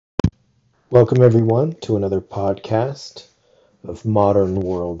Welcome, everyone, to another podcast of Modern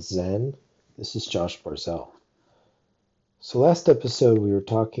World Zen. This is Josh Barzell. So, last episode, we were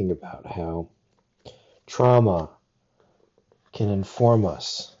talking about how trauma can inform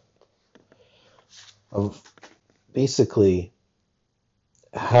us of basically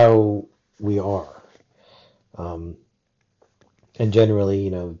how we are. Um, and generally,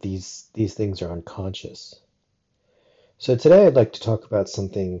 these things are unconscious. So, today, I'd like to talk about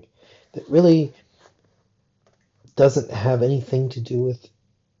something that really doesn't have anything to do with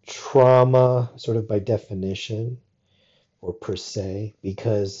trauma, sort of by definition or per se,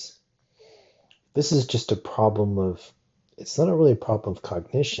 because this is just a problem of, it's not really a problem of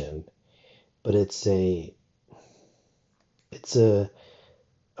cognition, but it's a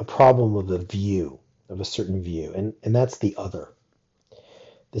problem of a view, of a certain view, and that's the other.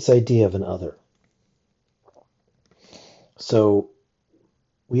 This idea of an other. So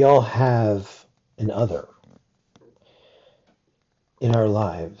we all have an other in our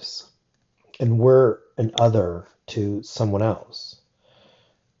lives, and we're an other to someone else,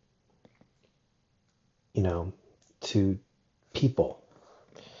 to people.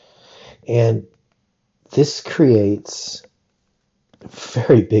 And this creates a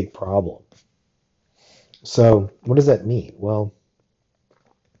very big problem. So, what does that mean? Well,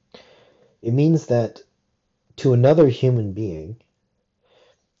 it means that to another human being,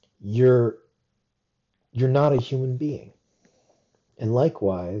 you're not a human being. And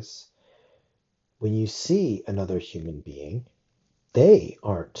likewise, when you see another human being, they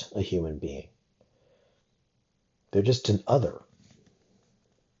aren't a human being. They're just an other.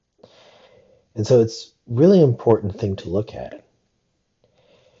 And so it's really important thing to look at.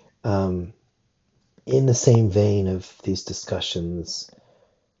 In the same vein of these discussions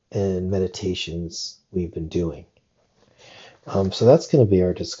and meditations we've been doing. So that's going to be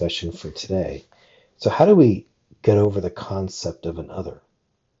our discussion for today. So how do we get over the concept of an other?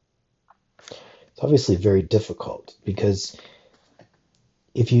 It's obviously very difficult because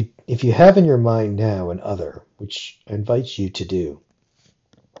if you have in your mind now an other, which I invite you to do,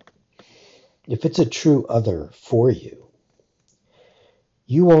 if it's a true other for you,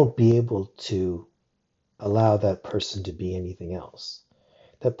 you won't be able to allow that person to be anything else.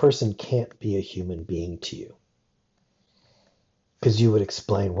 That person can't be a human being to you. Because you would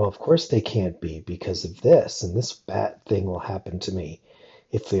explain, well, of course they can't be because of this, and this bad thing will happen to me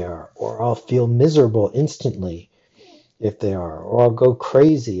if they are, or I'll feel miserable instantly if they are, or I'll go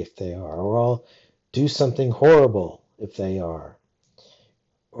crazy if they are, or I'll do something horrible if they are,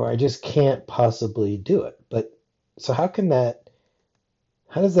 or I just can't possibly do it. But so how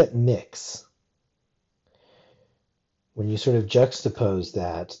does that mix? When you sort of juxtapose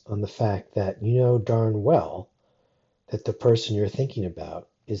that on the fact that you know darn well that the person you're thinking about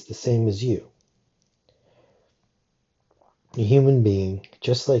is the same as you, a human being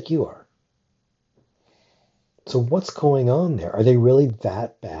just like you are. So what's going on there? Are they really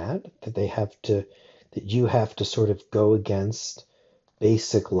that bad that you have to sort of go against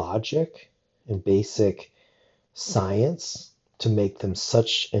basic logic and basic science to make them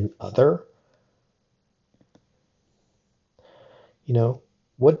such an other?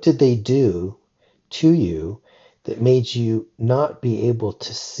 What did they do to you that made you not be able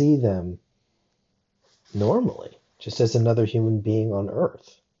to see them normally, just as another human being on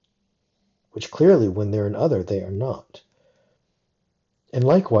earth? Which clearly, when they're an other, they are not. And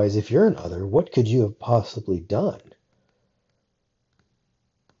likewise, if you're an other, what could you have possibly done,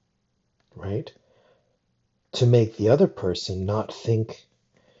 right, to make the other person not think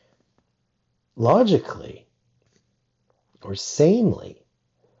logically or sanely,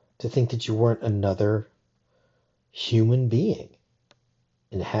 to think that you weren't another human being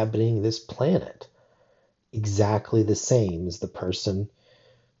inhabiting this planet, exactly the same as the person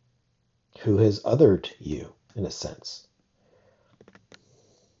who has othered you, in a sense.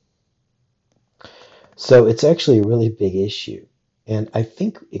 So it's actually a really big issue. And I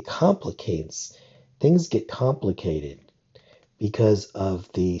think things get complicated because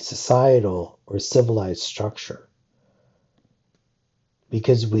of the societal or civilized structure.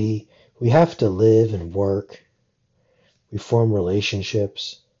 Because we have to live and work, we form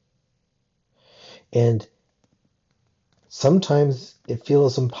relationships, and sometimes it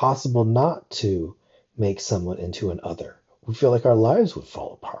feels impossible not to make someone into an other. We feel like our lives would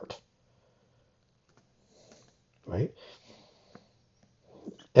fall apart, right?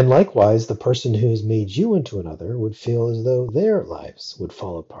 And likewise, the person who has made you into another would feel as though their lives would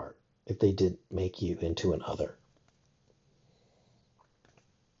fall apart if they did make you into an other.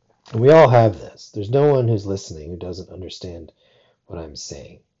 And we all have this. There's no one who's listening who doesn't understand what I'm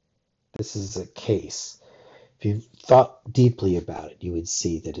saying. this is a case. If you thought deeply about it, you would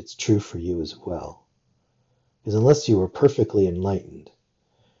see that it's true for you as well. Because unless you were perfectly enlightened,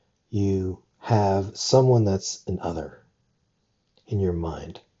 you have someone that's an other in your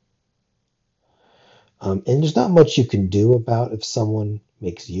mind. And there's not much you can do about if someone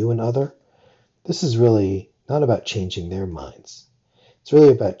makes you an other. This is really not about changing their minds. It's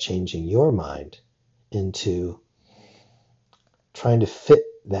really about changing your mind into trying to fit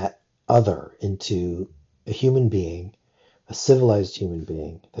that other into a human being, a civilized human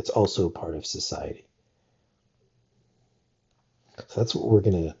being that's also part of society. So that's what we're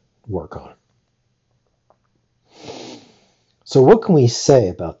going to work on. So what can we say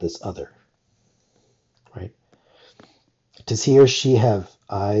about this other? Right? Does he or she have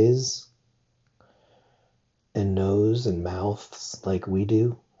eyes and nose and mouths like we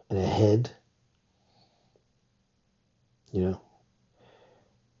do, and a head? You know,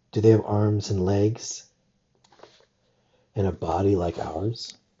 do they have arms and legs and a body like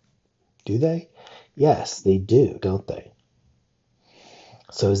ours? Do they? Yes, they do, don't they?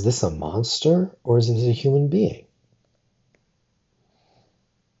 So is this a monster or is it a human being?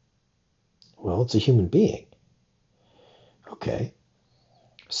 Well, it's a human being. Okay.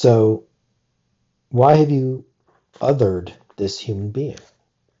 So why have you othered this human being?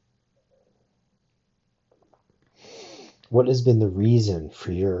 What has been the reason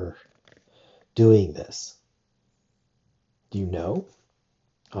for your doing this? Do you know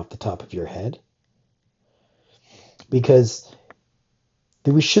off the top of your head? Because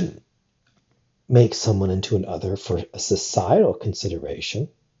we shouldn't make someone into an other for a societal consideration.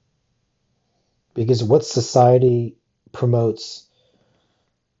 Because what society promotes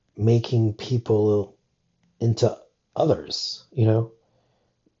making people into others, you know?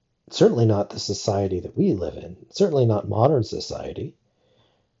 Certainly not the society that we live in. Certainly not modern society.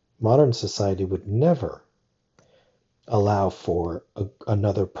 Modern society would never allow for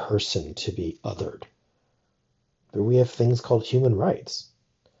another person to be othered. But we have things called human rights.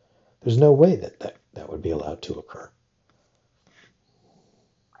 There's no way that would be allowed to occur.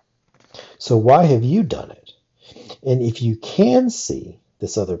 So why have you done it? And if you can see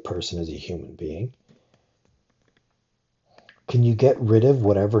this other person as a human being, can you get rid of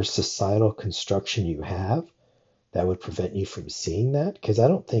whatever societal construction you have that would prevent you from seeing that? Because I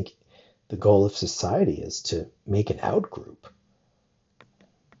don't think the goal of society is to make an out-group.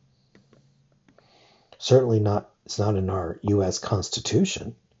 Certainly not, it's not in our U.S.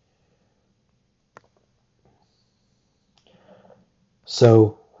 Constitution.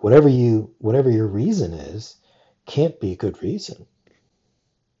 So whatever your reason is, can't be a good reason.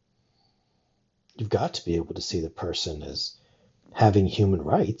 You've got to be able to see the person as having human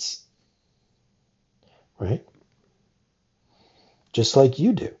rights, right? Just like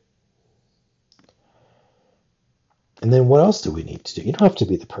you do. And then what else do we need to do? You don't have to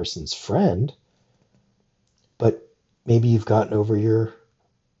be the person's friend, but maybe you've gotten over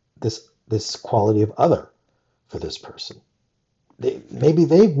this quality of other for this person. Maybe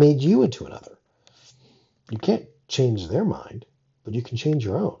they've made you into another. You can't change their mind, but you can change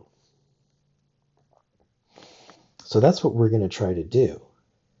your own. So that's what we're going to try to do,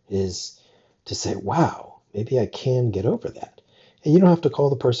 is to say, wow, maybe I can get over that. And you don't have to call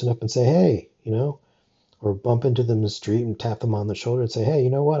the person up and say, hey, you know, or bump into them in the street and tap them on the shoulder and say, hey, you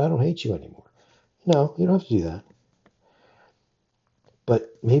know what, I don't hate you anymore. No, you don't have to do that. But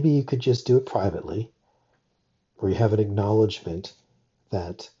maybe you could just do it privately, where you have an acknowledgement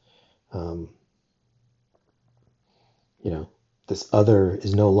that, this other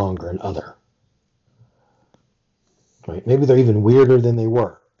is no longer an other. Right? Maybe they're even weirder than they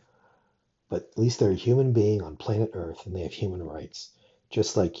were, but at least they're a human being on planet Earth and they have human rights,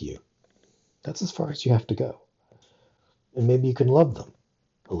 just like you. That's as far as you have to go. And maybe you can love them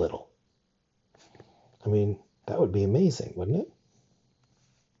a little. I mean, that would be amazing, wouldn't it?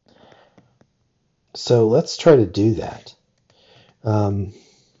 So let's try to do that. And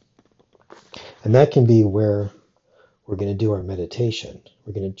that can be where we're going to do our meditation.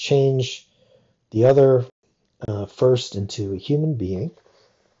 We're going to change the other first into a human being.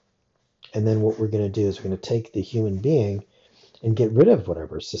 And then what we're going to do is we're going to take the human being and get rid of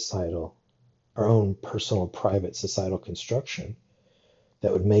whatever societal, our own personal, private societal construction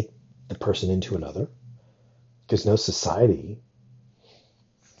that would make the person into another. Because no society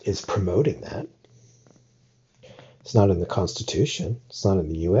is promoting that. It's not in the Constitution. It's not in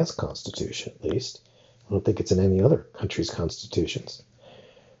the U.S. Constitution, at least. I don't think it's in any other country's constitutions,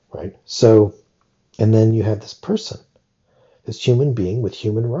 right? So, and then you have this person, this human being with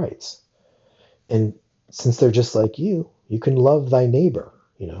human rights. And since they're just like you can love thy neighbor,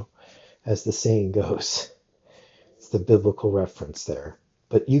 you know. as the saying goes. It's the biblical reference there.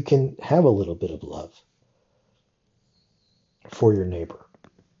 But you can have a little bit of love for your neighbor.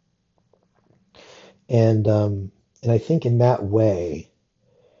 And I think in that way,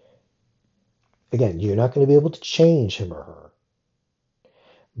 again, you're not going to be able to change him or her.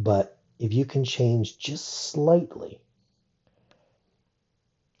 But if you can change just slightly,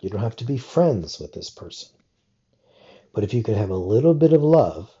 you don't have to be friends with this person. But if you can have a little bit of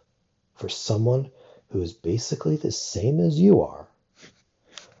love for someone who is basically the same as you are,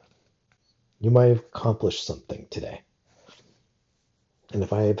 you might have accomplished something today. And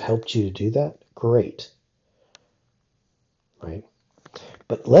if I have helped you to do that, great. Right?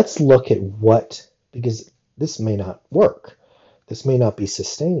 But let's look at because this may not work. This may not be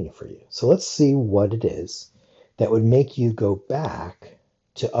sustaining for you. So let's see what it is that would make you go back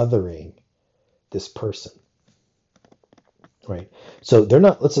to othering this person. Right? So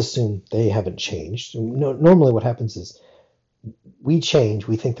let's assume they haven't changed. No, normally what happens is we change,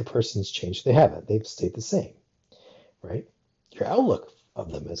 we think the person's changed. They haven't. They've stayed the same. Right? Your outlook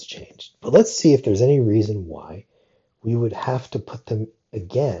of them has changed. But let's see if there's any reason why we would have to put them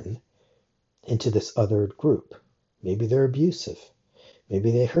again into this other group. Maybe they're abusive.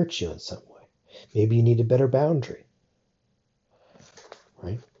 Maybe they hurt you in some way. Maybe you need a better boundary.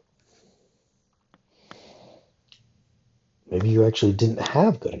 Right? Maybe you actually didn't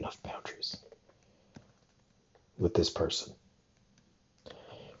have good enough boundaries with this person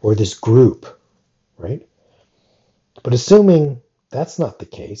or this group, right? But assuming that's not the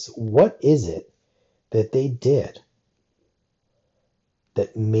case, what is it that they did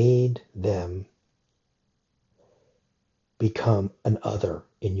that made them become an other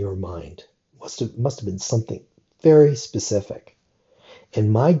in your mind? Must have been something very specific.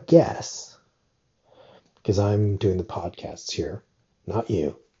 And my guess, because I'm doing the podcasts here, not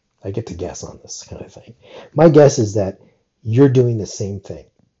you, I get to guess on this kind of thing. My guess is that you're doing the same thing.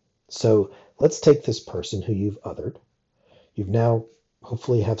 So let's take this person who you've othered. You've now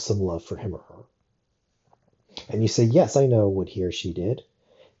hopefully have some love for him or her. And you say, yes, I know what he or she did.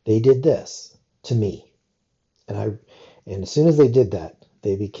 They did this to me. And as soon as they did that,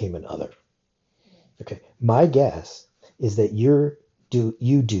 they became an other. Okay. My guess is that you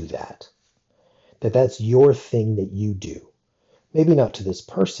do that. That's your thing that you do. Maybe not to this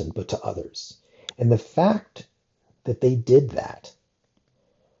person, but to others. And the fact that they did that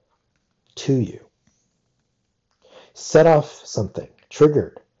to you set off something,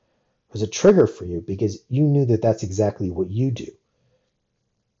 was a trigger for you because you knew that that's exactly what you do.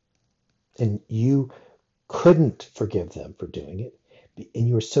 And you couldn't forgive them for doing it. And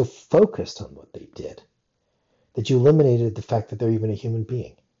you were so focused on what they did that you eliminated the fact that they're even a human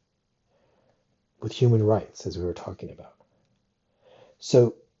being with human rights, as we were talking about.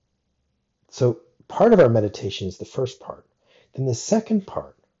 So part of our meditation is the first part. Then the second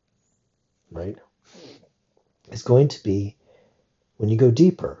part, right, is going to be when you go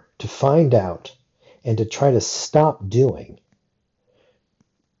deeper to find out and to try to stop doing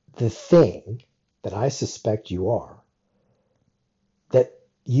the thing that I suspect you are, that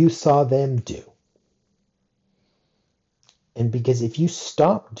you saw them do. And because if you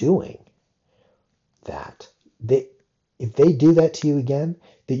stop doing that, if they do that to you again,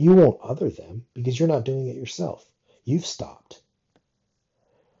 that you won't other them because you're not doing it yourself. You've stopped.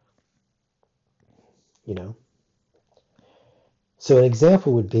 You know? So an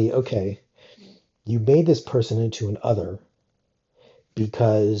example would be, okay, you made this person into an other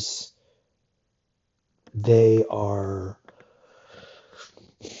because they have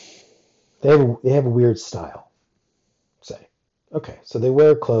a weird style, say. Okay, so they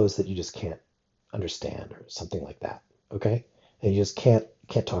wear clothes that you just can't understand or something like that. Okay? And you just can't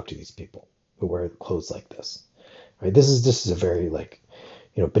talk to these people who wear clothes like this. Right? This is a very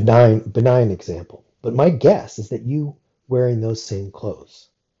benign example. But my guess is that you wearing those same clothes,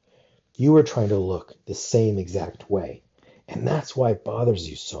 you were trying to look the same exact way. And that's why it bothers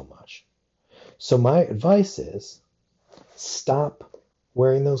you so much. So my advice is stop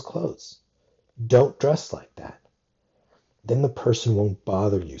wearing those clothes. Don't dress like that. Then the person won't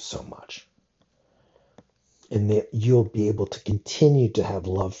bother you so much. And you'll be able to continue to have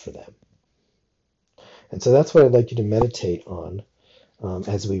love for them. And so that's what I'd like you to meditate on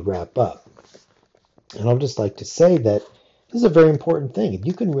as we wrap up. And I'll just like to say that this is a very important thing. If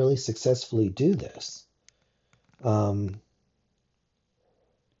you can really successfully do this,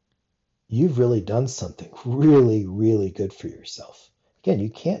 you've really done something really, really good for yourself. Again, you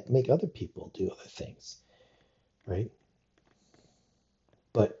can't make other people do other things, right?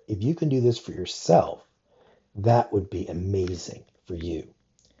 But if you can do this for yourself, that would be amazing for you.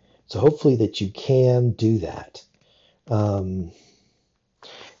 So hopefully that you can do that. Um,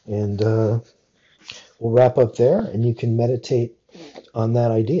 and we'll wrap up there, and you can meditate on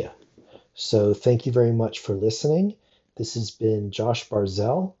that idea. So thank you very much for listening. This has been Josh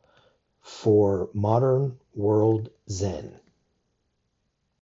Barzell for Modern World Zen.